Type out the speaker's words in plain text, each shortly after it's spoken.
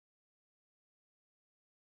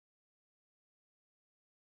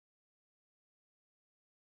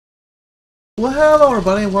Well, hello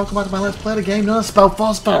everybody and welcome back to my Let's Play the game known as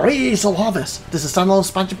SpellForce Free Soul Harvest. This is a standalone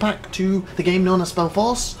expansion pack to the game known as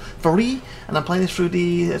SpellForce Free, and I'm playing this through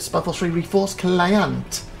the SpellForce Free Reforce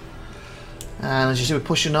client. And as you see, we're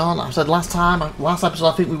pushing on. I said last episode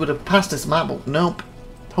I think we would have passed this map, but nope.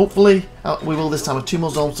 Hopefully we will this time with 2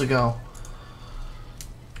 more zones to go.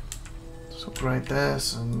 Let's upgrade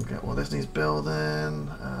this and get what this needs building.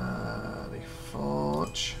 The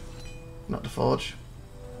forge. Not the forge.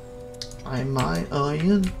 My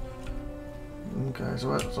iron. Okay, so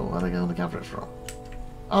where are they going to gather it from?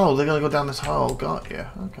 Oh, they're going to go down this hole. Got you.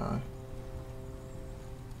 Okay.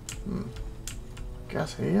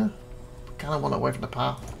 Guess here. Kind of want away from the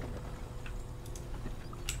path.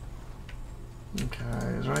 Okay,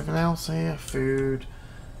 is there anything else here? Food.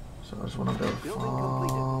 So I just want to build a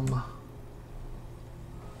farm.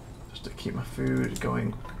 Just to keep my food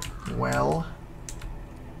going well.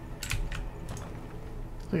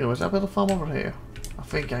 Was that build a farm over here? I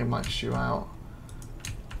think I might shoot out.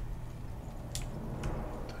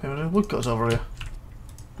 Anyway, woodcuts over here.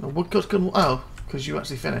 No woodcuts couldn't. Oh, because you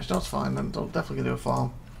actually finished. That's fine. Then I'm definitely gonna do a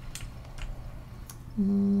farm.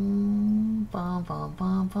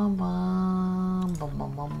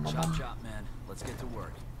 Chop chop, man. Let's get to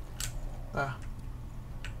work. There.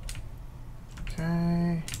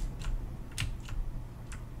 Okay.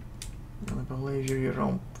 I believe you're your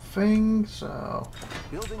own thing, so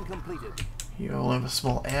building completed. You only have a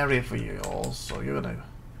small area for you all, so you're gonna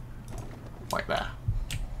like that.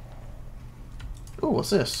 Oh, what's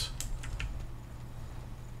this?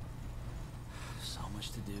 So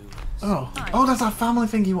much to do. Oh, that's that family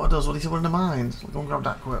thingy. What it does? What he said in the mines. Go and grab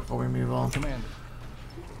that quick before we move on. Commander.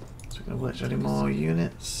 So we're gonna glitch any more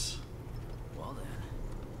units. Well then.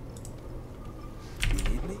 You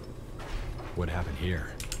need me? What happened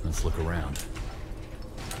here? Let's look around.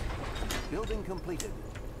 Building completed.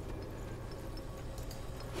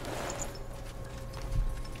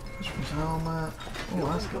 Helmet. Oh,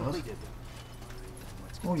 that's good.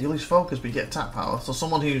 Oh, you lose focus, but you get attack power. So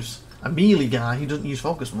someone who's a melee guy who doesn't use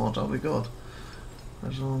focus more, that'll be good.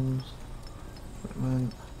 Because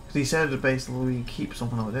he said that basically we keep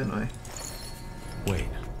something of it, didn't we? Wait.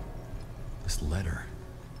 This letter.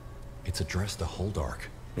 It's addressed to Holdark.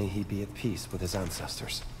 May he be at peace with his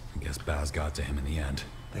ancestors. I guess Baz got to him in the end.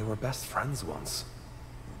 They were best friends once.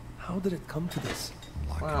 How did it come to this? A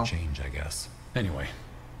lot can change, I guess. Anyway,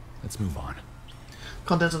 let's move on.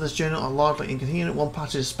 Contents of this journal are largely incoherent. One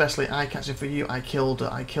passage is especially eye-catching for you. I killed her.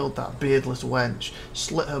 I killed that beardless wench.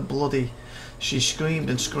 Slit her bloody. She screamed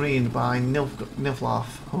and screamed by Nilfgaard.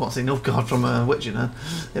 I won't say Nilfgaard from Witching Her.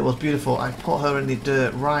 It was beautiful. I put her in the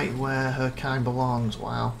dirt right where her kind belongs.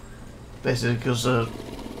 Wow. Basically because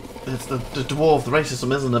it's the dwarf, the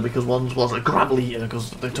racism, isn't it? Because one was a gravel eater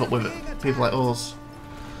because they took with it. People like us.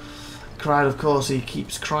 Cried, of course, he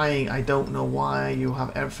keeps crying. I don't know why. You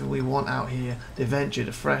have everything we want out here. The adventure,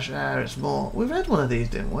 the fresh air, it's more. We read one of these,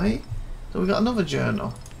 didn't we? So we got another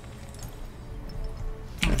journal.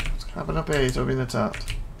 Okay, what's happening up here? So we're being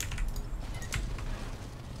attacked.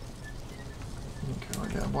 Okay, I'll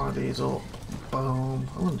get one of these up. Boom.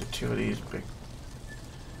 I'm going to do 2 of these big.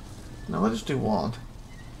 No, let's just do 1.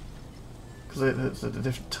 Because the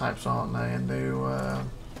different types, aren't they? And do. I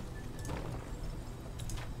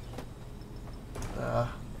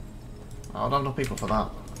don't have enough people for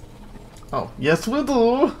that. Oh, yes we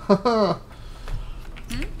do!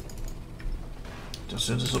 Just as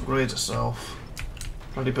soon as this upgrades itself.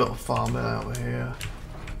 Already built a farm there over here.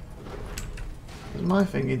 Is my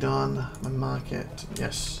thingy done? My market,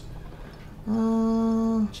 yes.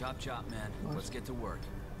 Chop chop, man. Let's get to work.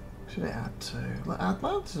 Should I add to? Add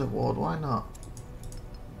that to the ward, why not?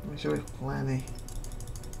 Make sure we have plenty.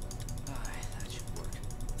 That should work.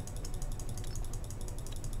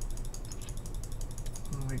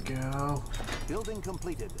 There we go. Building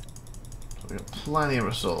completed. So we got plenty of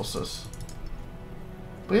resources.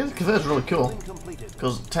 But yeah, the converter's really cool.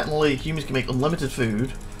 Because technically humans can make unlimited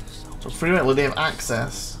food. So theoretically they have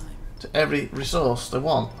access to every resource they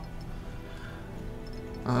want.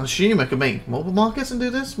 I assume I could make mobile markets and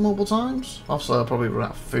do this multiple times. Obviously I'll probably run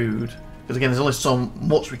out of food. Because again, there's only so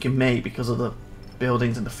much we can make because of the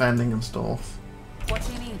buildings and defending and stuff. What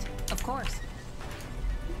you need, of course.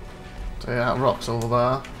 So yeah, rocks over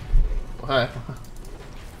there. But hey.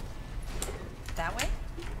 That way?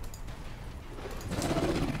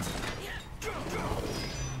 Do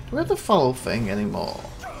we have the follow thing anymore?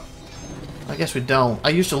 I guess we don't. I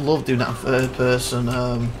used to love doing that in third person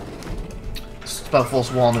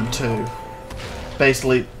SpellForce 1 and 2.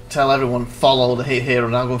 Basically tell everyone follow the hero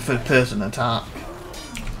and I'll go third person attack.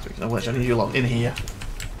 Speaking of which, I need you lot in here.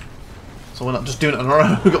 So we're not just doing it on our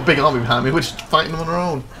own. We've got a big army behind me, we're just fighting them on our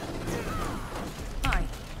own. Hi.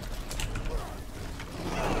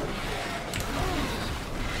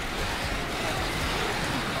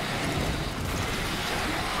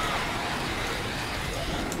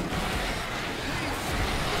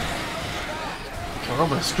 I'm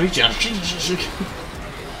gonna screech at.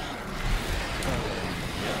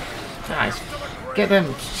 Guys, get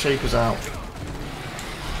them shapers out.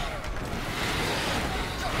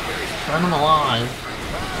 Burn them alive.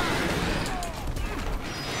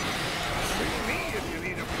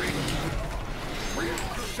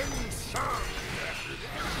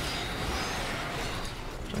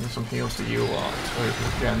 Bring some heals to you lot.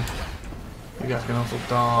 Again. You guys can also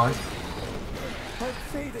die.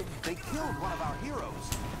 They killed one of our heroes.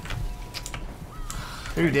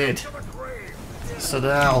 Who did?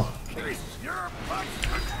 Sadal.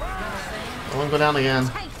 I won't go down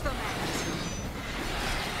again.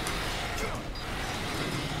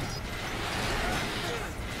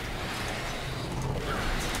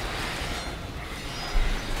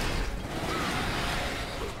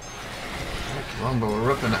 Come on, but we're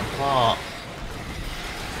ripping it apart.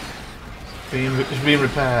 It's being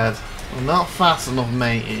repaired. Well, not fast enough,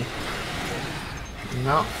 matey.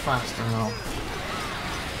 Not fast enough.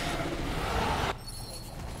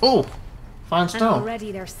 Oh! Fine And stone.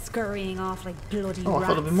 already they're scurrying off like bloody Oh, I rats.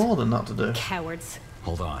 thought there'd be more than that to do. Cowards.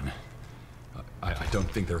 Hold on. I don't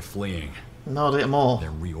think they're fleeing. No, there's more. They're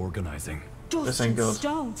reorganizing. This ain't good.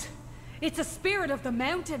 Stones. It's a spirit of the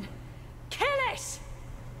mountain. Kill it!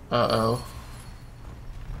 Uh-oh.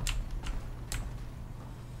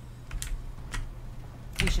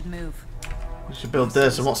 We should move. We should build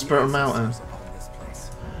this. And what Spirit of Mountain?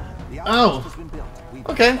 The outpost Oh! has been built. We've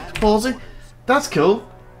Okay, palsy. That's cool.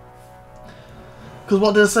 Because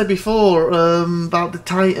what did I say before about the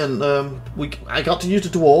Titan? I got to use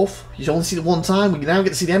the Dwarf. You only see it one time. We now get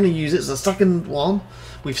to see the enemy use it. It's the second one.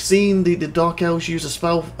 We've seen the Dark Elves use a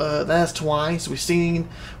spell theirs twice. We've seen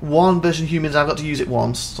one version of humans. I've got to use it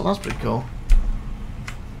once. So that's pretty cool.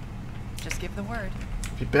 Just give the word.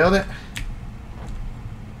 If you build it.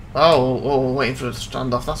 Oh, we're waiting for the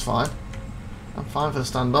standoff. That's fine. I'm fine for the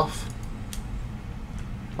standoff.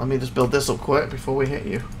 Let me just build this up quick before we hit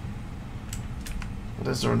you. What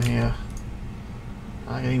is there in here?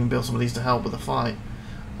 I can even build some of these to help with the fight.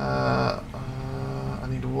 I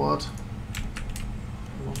need wood.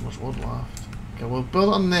 Not much wood left. Okay, we'll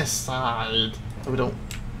build on this side so we don't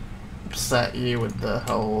upset you with the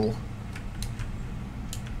whole.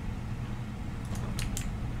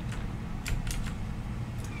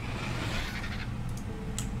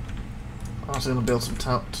 I'm also going to build some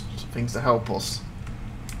things to help us.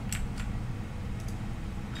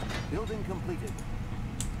 building completed.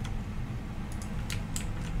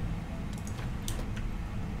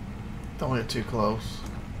 Don't want to get too close.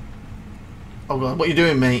 Oh god, what are you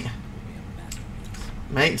doing, mate?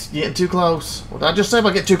 Mate, you're getting too close. What did I just say if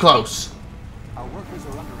I get too close? Our workers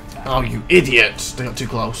are under attack. Oh, you idiot! They got too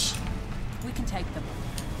close. We can take them.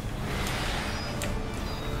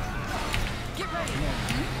 Get ready.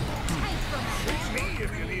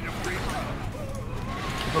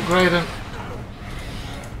 Keep upgrading.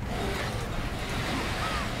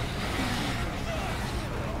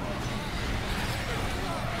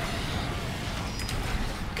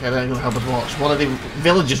 Okay, they're gonna help us watch. One of the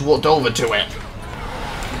villagers walked over to it.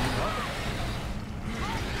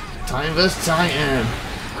 Titan vs Titan.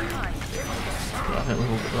 I think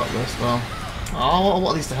we've got this though. Oh, I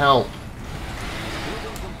want these to help.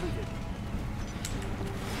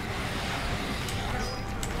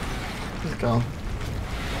 He's gone.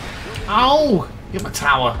 Ow! Get my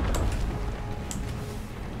tower.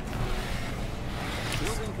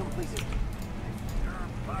 Building completed.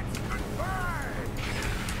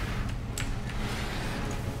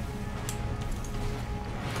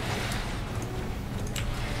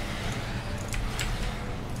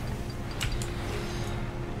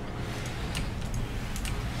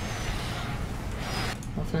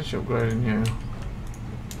 I'll finish upgrading you.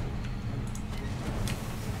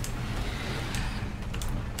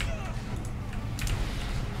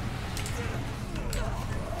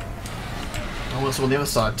 Oh, we're on the other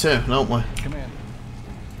side too, don't we? Command.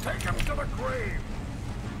 Take him to the grave!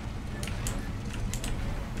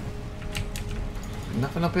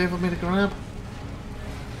 Nothing up here for me to grab?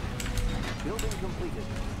 Building completed.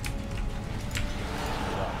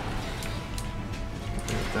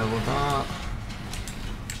 Deal with that.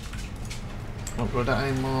 Don't go that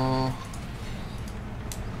anymore.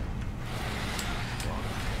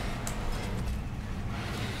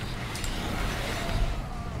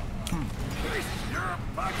 You're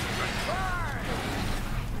about to return!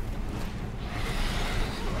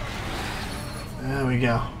 There we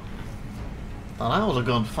go. Now that was a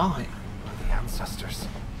good fight. The ancestors.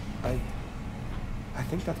 I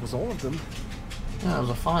think that was all of them. Yeah, it was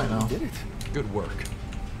a fight though. Did it? Good work.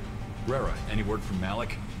 Rara, any word from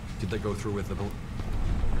Malik? Did they go through with the...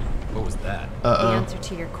 What was that? The answer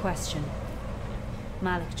to your question.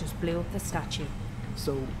 Malik just blew up the statue.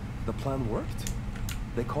 So, the plan worked?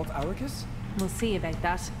 They caught Arrakis? We'll see about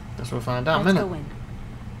that. Guess we'll find out in a Let's minute. go in.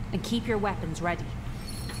 And keep your weapons ready.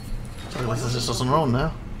 So at least this is just on our own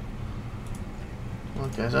now.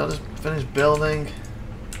 Okay, so I'll just finish building.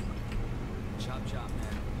 Chop chop,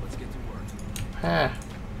 man. Let's get to work. Hair.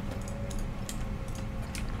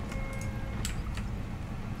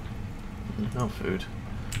 No food.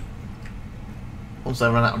 Once they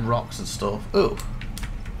run out of rocks and stuff. Ooh.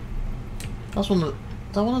 That's one of the,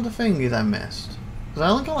 is that one of the thingies I missed? Because I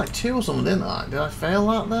only got like 2 or something, didn't I? Did I fail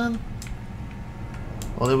that then?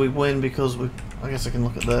 Or did we win because we... I guess I can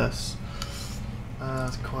look at this.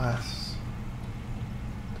 Quests.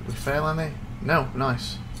 Did we fail any? No,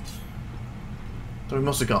 nice. So we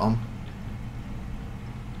must have got them.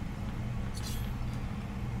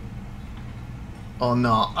 Oh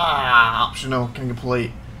no. Ah, optional. Can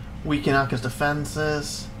complete. Weaken Arca's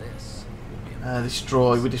defences. This will be a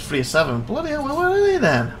Destroy. We did 3 of 7. Bloody hell, where are they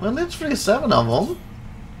then? Well, there's 3 of 7 of them.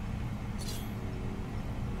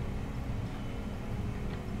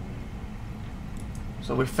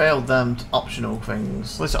 So we failed them optional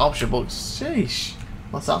things. At least optional, but sheesh.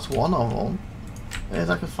 Unless that's one of them. Yes,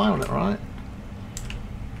 I can find it, right?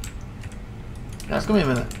 Guys, give me a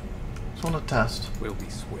minute. Just want to test. We'll be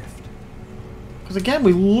swift. Because again,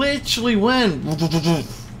 we literally went.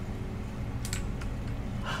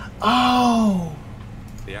 Oh!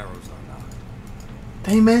 The arrows are not.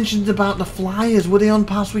 They mentioned about the flyers. Were they on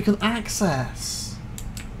paths we can access?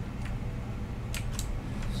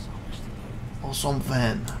 Or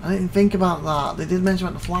something. I didn't think about that. They did mention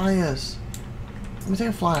about the flyers. Let me take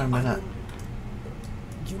a flyer a minute.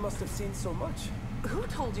 You must have seen so much. Who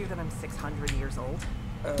told you that I'm 600 years old?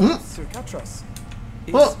 Sir Katras.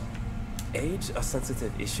 Is What? age a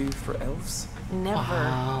sensitive issue for elves? Never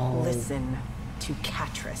Wow. listen to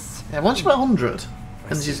Katris. Yeah, once you're about 100,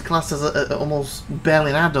 and she's classed as a almost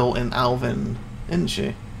barely an adult in Alvin, isn't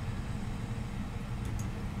she?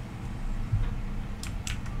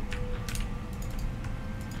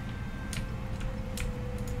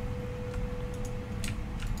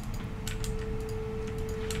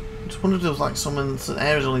 I wondered if there was like some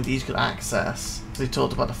areas only these could access. They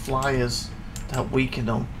talked about the flyers to help weaken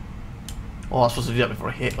them. Or I was supposed to do that before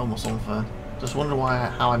I hit them or something. Just wonder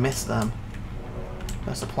how I missed them.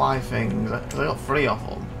 The supply things, because I got 3 of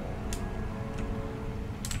them.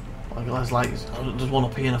 Like, there's like, there's one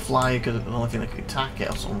up here in a flyer because it's the only thing that could attack it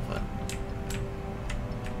or something.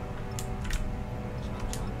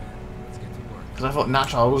 Let's get to work. Because I thought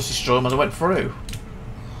naturally I would just destroy them as I went through.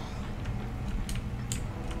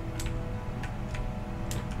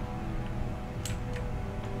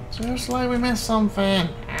 Seriously, we missed something.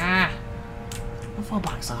 Ah. How far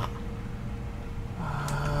back's that?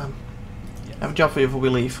 I have a job for you before we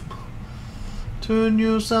leave. Turn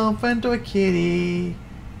yourself into a kitty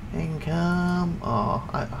and come. Oh,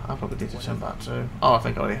 I probably need to turn back too. Oh, I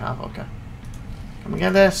think I already have. Okay. Can we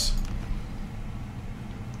get this?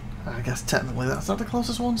 I guess technically that's not the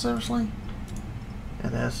closest one, seriously?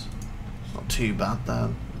 It is. It's not too bad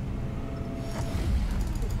then.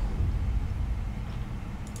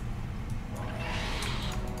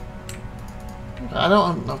 I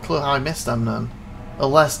don't have a clue how I missed them then.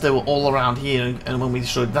 Unless they were all around here and when we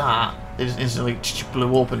destroyed that, they just instantly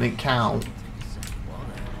blew up and didn't count.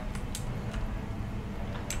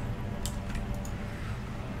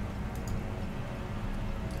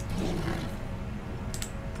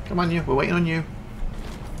 Come on you, we're waiting on you.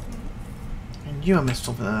 And you I missed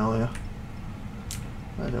something earlier.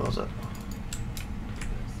 Where was it?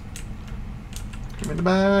 Give me the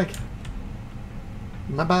bag.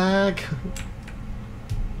 My bag.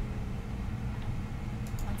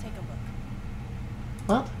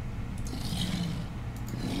 What?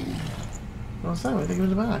 What's that? What do you think of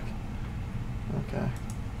the back? Okay.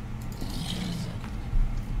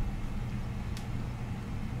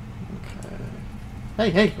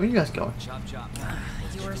 Okay. Hey, where you guys going? Chop chop.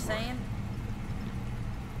 You were saying?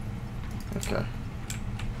 Okay.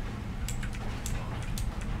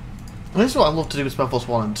 Well, this is what I love to do with SpellForce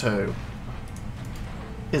 1 and 2.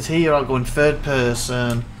 Is here I'll go in third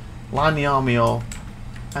person, line the army up,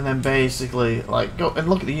 and then basically like go and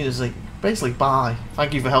look at the units like basically bye.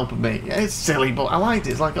 Thank you for helping me. Yeah, it's silly, but I liked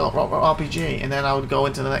it. It's like a RPG, and then I would go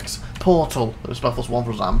into the next portal of SpellForce 1,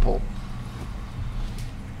 for example.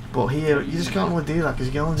 But here you just can't really do that because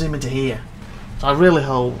you can only zoom into here. So I really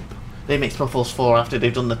hope they make SpellForce 4 after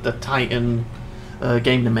they've done the Titan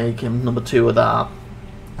game they're making, number 2 of that,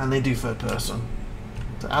 and they do third person.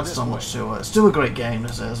 It adds so much to it. It's still a great game,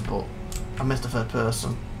 this is, but I missed the third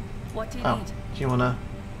person. What do you Oh, need? do you wanna?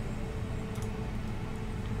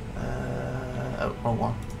 Oh, wrong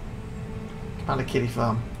one. Commander Kitty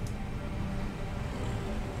Farm.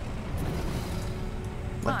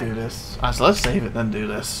 Let's do this. Actually, let's save it, then do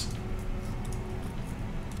this.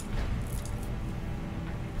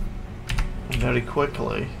 And very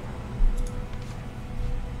quickly.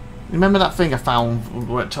 Remember that thing I found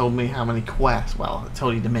where it told me how many quests? Well, it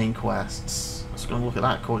told you the main quests. I was going to look at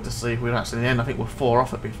that quick to see if we were actually in the end. I think we're 4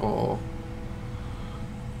 off it before.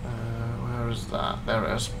 Where is that? There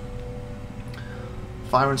it is.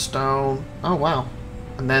 Fire and Stone. Oh, wow.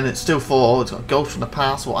 And then it's still 4. It's got Ghost from the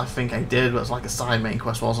Past, what I think I did, but it's like a side main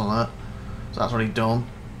quest, wasn't it? So that's already done.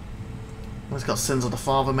 And it's got Sins of the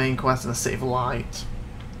Father main quest and the City of Light.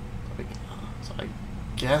 So I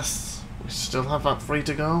guess we still have that 3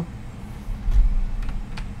 to go.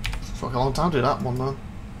 It's like a long time to do that one, though.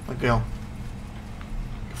 There we go.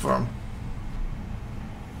 Confirm.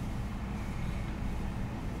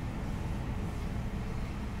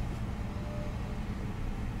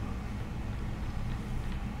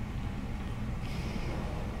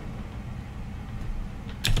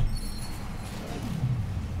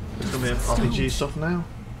 It's gonna be an RPG stuff now.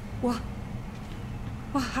 What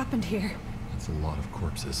happened here? That's a lot of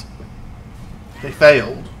corpses. They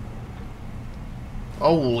failed.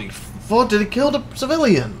 Holy fuck, did he kill the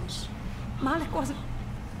civilians? Malik wasn't...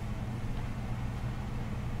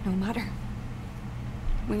 No matter.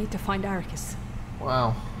 We need to find Arrakis.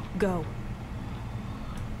 Wow. Go.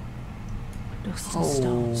 Dust and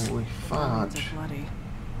stones. Holy Hands fudge. are bloody.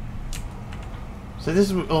 So this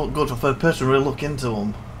is all good for third person, really look into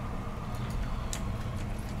them.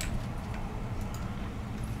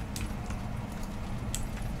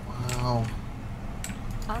 Wow.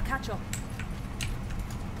 I'll catch up.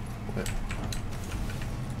 Okay.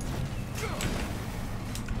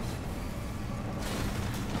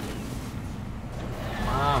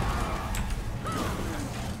 Wow.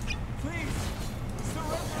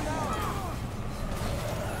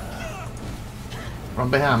 From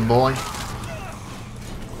behind, boy.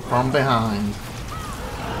 From behind.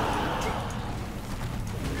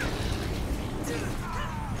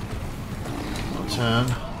 Turn.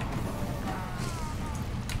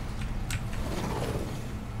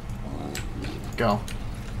 Go.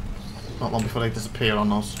 Not long before they disappear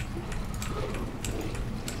on us.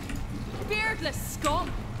 Beardless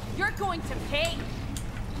scum! You're going to pay!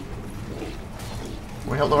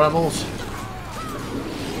 We help the rebels.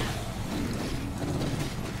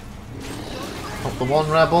 Help the one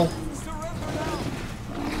rebel.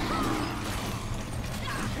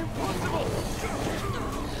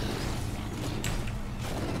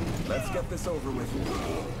 Let's get this over with.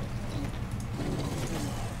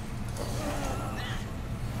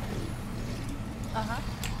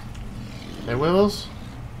 They with us?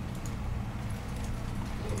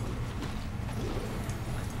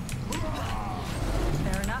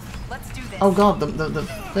 Fair enough. Let's do this. Oh god, the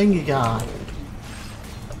thingy guy.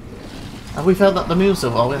 Have we felt that the moon so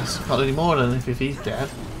well? Yes, can't do any more than if he's dead.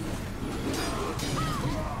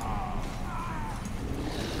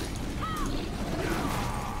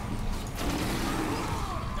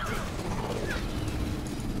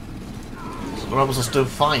 So the rebels are still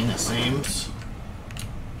fighting, it seems.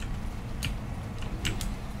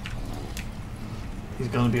 He's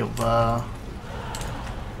gonna be up there.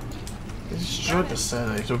 He destroyed the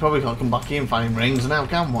city, so we probably can't come back in finding rings now,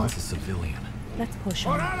 can we? It's a civilian. Let's push For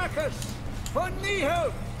on. Arrakis! For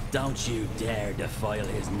Niho! Don't you dare defile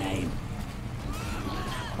his name.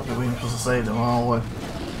 Probably waiting for us to say them, are we?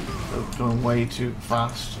 They're going way too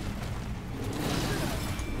fast.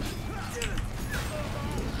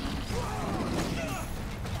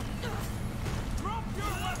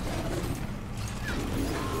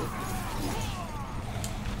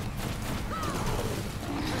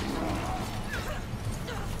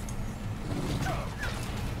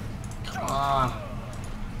 Come on.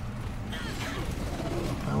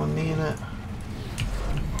 I don't need it.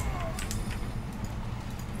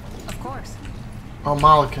 Of course. Oh,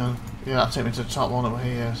 Malakan. Yeah, that took me to the top one over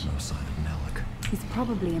here. No sign of Malik. He's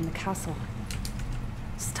probably in the castle.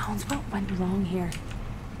 Stones, what went wrong here?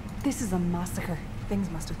 This is a massacre. Things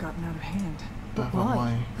must have gotten out of hand.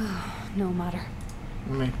 Definitely. No matter.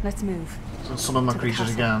 Me. Let's move. So some of my To the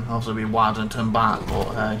creatures castle. again. Also be wild and turn back,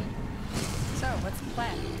 but hey. So, what's the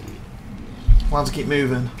plan? Plan to keep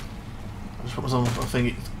moving. I just put myself a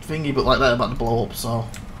thingy but like that about to blow up, so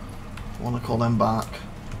I want to call them back.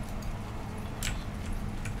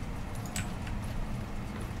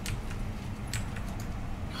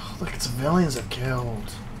 Look, civilians are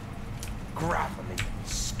killed. Grapple me,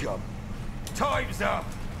 scum. Time's up.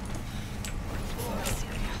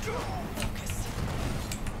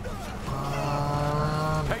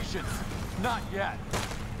 Patience! Not yet!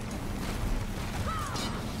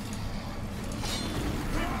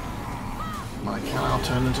 My cow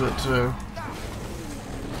turned into it too.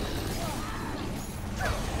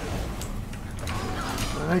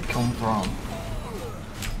 Where did they come from?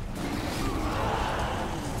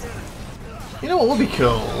 You know what would be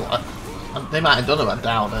cool? They might have done it, but I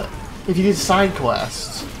doubt it. If you did side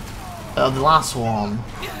quests, the last one.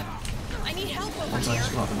 I need help over Once I here.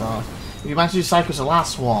 just got the bar. If you manage to do side quests, the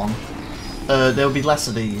last one, there will be less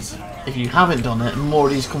of these. If you haven't done it, more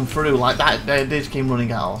of these come through. Like that, they just came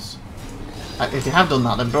running at us. If they have done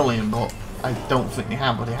that, then brilliant. But I don't think they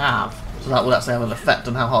have, but they have. So that would actually have an effect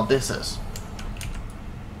on how hard this is.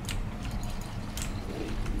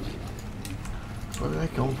 Where did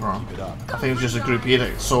they come from? I think it was just a group here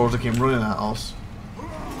that saw us that came running at us.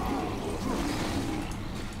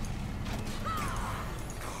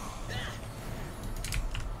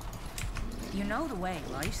 You know the way,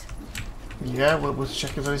 right? Yeah, we'll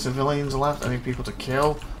check if there's any civilians left, any people to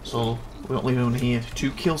kill, so we don't leave anyone here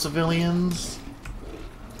to kill civilians.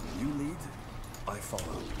 You lead, I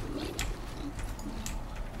follow.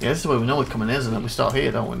 Yeah, this is the way we know we're coming, isn't it? We start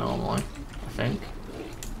here, don't we, normally? I think.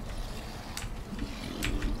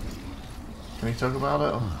 Can we talk about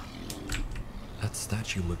it? Or? That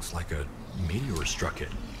statue looks like a meteor struck it.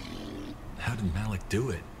 How did Malik do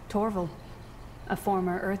it? Torval, a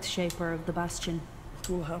former Earth Shaper of the Bastion. What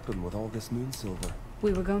will happen with all this moon silver?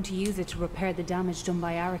 We were going to use it to repair the damage done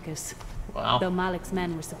by Arrakis. Wow. Though Malik's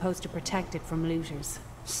men were supposed to protect it from looters.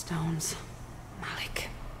 Stones. Malik,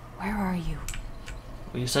 where are you?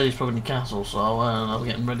 Well, you said he's probably in the castle, so I was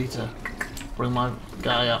getting ready to bring my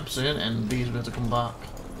guy up soon, and these are going to come back.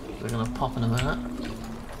 They're going to pop in a minute.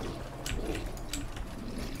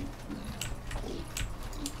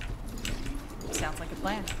 Sounds like a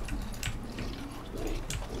plan.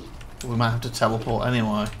 We might have to teleport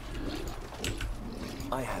anyway.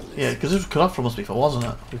 I have this. Yeah, because it was cut off from us before, wasn't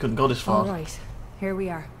it? We couldn't go this far. Alright, here we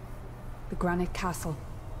are. The Granite Castle.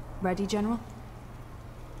 Ready, General?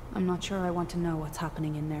 I'm not sure I want to know what's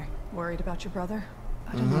happening in there. Worried about your brother?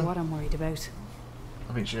 I don't know what I'm worried about.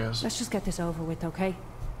 I think she is. Let's just get this over with, okay?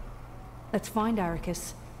 Let's find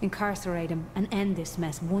Arrakis, incarcerate him, and end this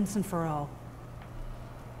mess once and for all.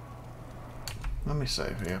 Let me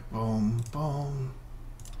save here. Boom, boom.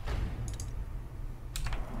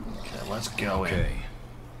 Okay, let's go in. Okay,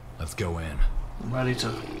 let's go in. I'm ready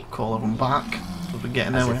to call everyone back. We'll be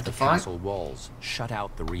getting there, As we if have to the fight. castle walls shut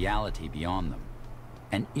out the reality beyond them.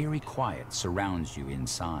 An eerie quiet surrounds you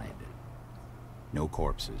inside. No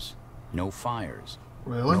corpses, no fires,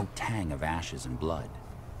 Really? no tang of ashes and blood.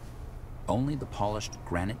 Only the polished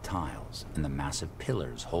granite tiles and the massive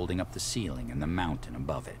pillars holding up the ceiling and the mountain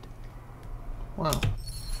above it. Wow.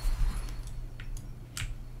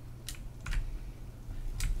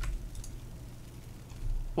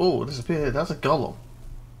 Oh, it disappeared. That's a golem.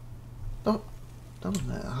 No, that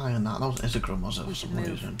wasn't higher than that. That was Isegrim, was it, for some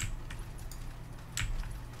reason?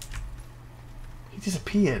 He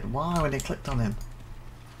disappeared. Why when they clicked on him?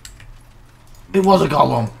 It was a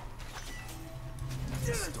golem.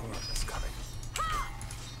 The storm is coming.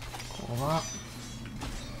 All that.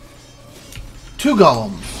 2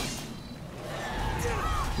 golems.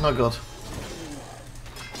 Not good.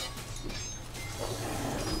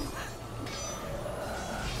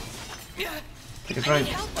 Take a drink.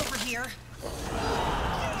 Help over here.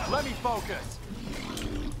 Let me focus!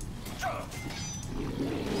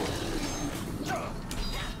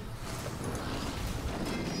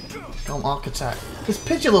 Golem Architect. This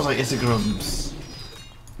picture looks like Isegrim's.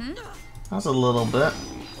 That's a little bit.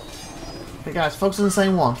 Hey guys, focus on the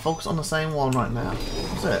same one. Focus on the same one right now.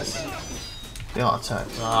 What's this? The Architect.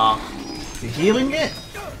 Ah. Is he healing it?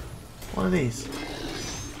 What are these?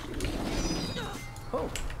 Oh,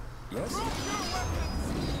 yes?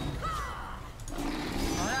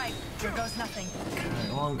 Alright, here goes nothing.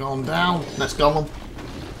 Okay, one golem down. Next golem.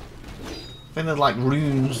 I think there's like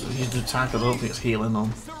runes that used to attack. I don't think it's healing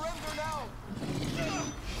them.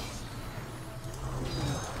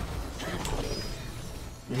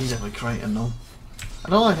 Yeah, he's definitely creating them. I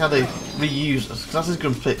don't like how they reuse this, because that's his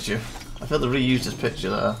Grim's picture. I feel they reused his picture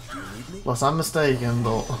there. Unless I'm mistaken,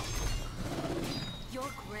 but... Your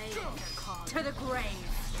grave, they're called. To the grave.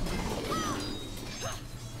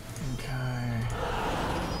 Okay...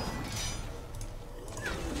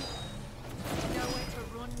 Nowhere to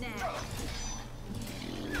run now.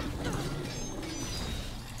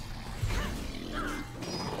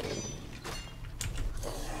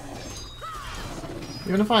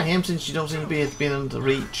 You're gonna fight him since you don't seem to be being under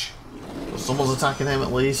reach. But someone's attacking him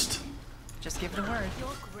at least. Just give it a word. Your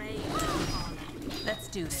grave, they're calling. Let's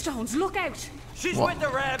do this. Stones, look out! She's What? with the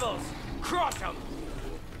rebels. Crush them.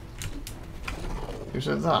 Who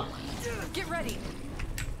said that? Get ready.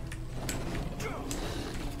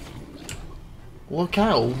 Look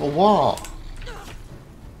out, for what?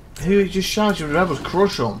 Who just shouted the rebels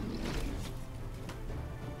crush them?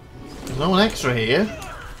 There's no one extra here.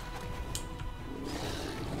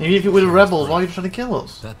 Even if it were the rebels, why are you trying to kill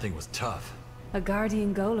us? That thing was tough. A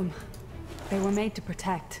guardian golem. They were made to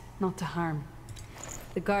protect, not to harm.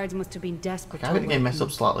 The guards must have been desperate. I think the game messed up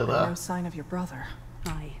slightly there. No sign of your brother.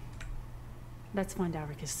 Aye. Let's find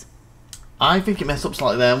Aricus. I think it messed up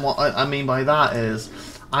slightly there, and what I mean by that is,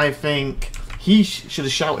 I think he should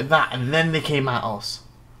have shouted that and then they came at us.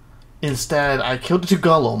 Instead, I killed the two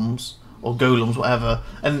golems, or golems, whatever,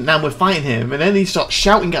 and now we're fighting him, and then he starts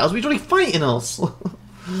shouting at us, he's already fighting us!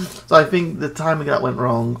 So I think the timing of that went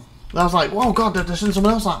wrong. I was like, oh god, they're sending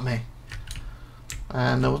someone else at me.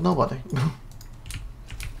 And there was nobody.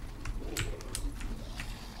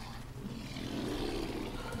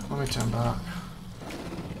 Let me turn back.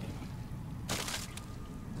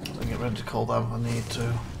 I'll get ready to call them if I need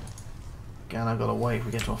to. Again, I've got to wait if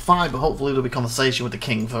we get to a fight, but hopefully there'll be conversation with the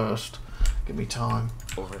king first. Give me time.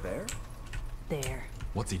 Over there? There.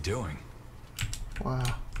 What's he doing? Wow.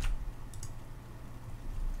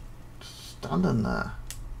 Just standing there.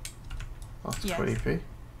 That's Yes. creepy.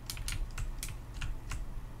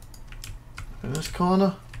 In this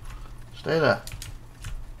corner. Stay there.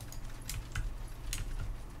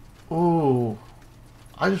 Ooh.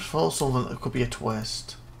 I just thought something that could be a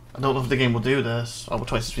twist. I don't know if the game will do this. I will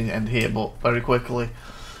twist this to end here, but very quickly.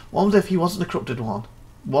 What was if he wasn't the corrupted one?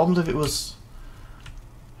 What was if it was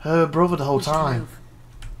her brother the whole We should time? move.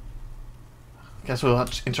 Guess we'll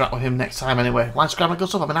interact with him next time anyway. Like, subscribe, and good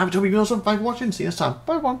stuff. I've been IVATOPIA. Thanks for watching. See you next time.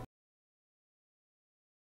 Bye, everyone.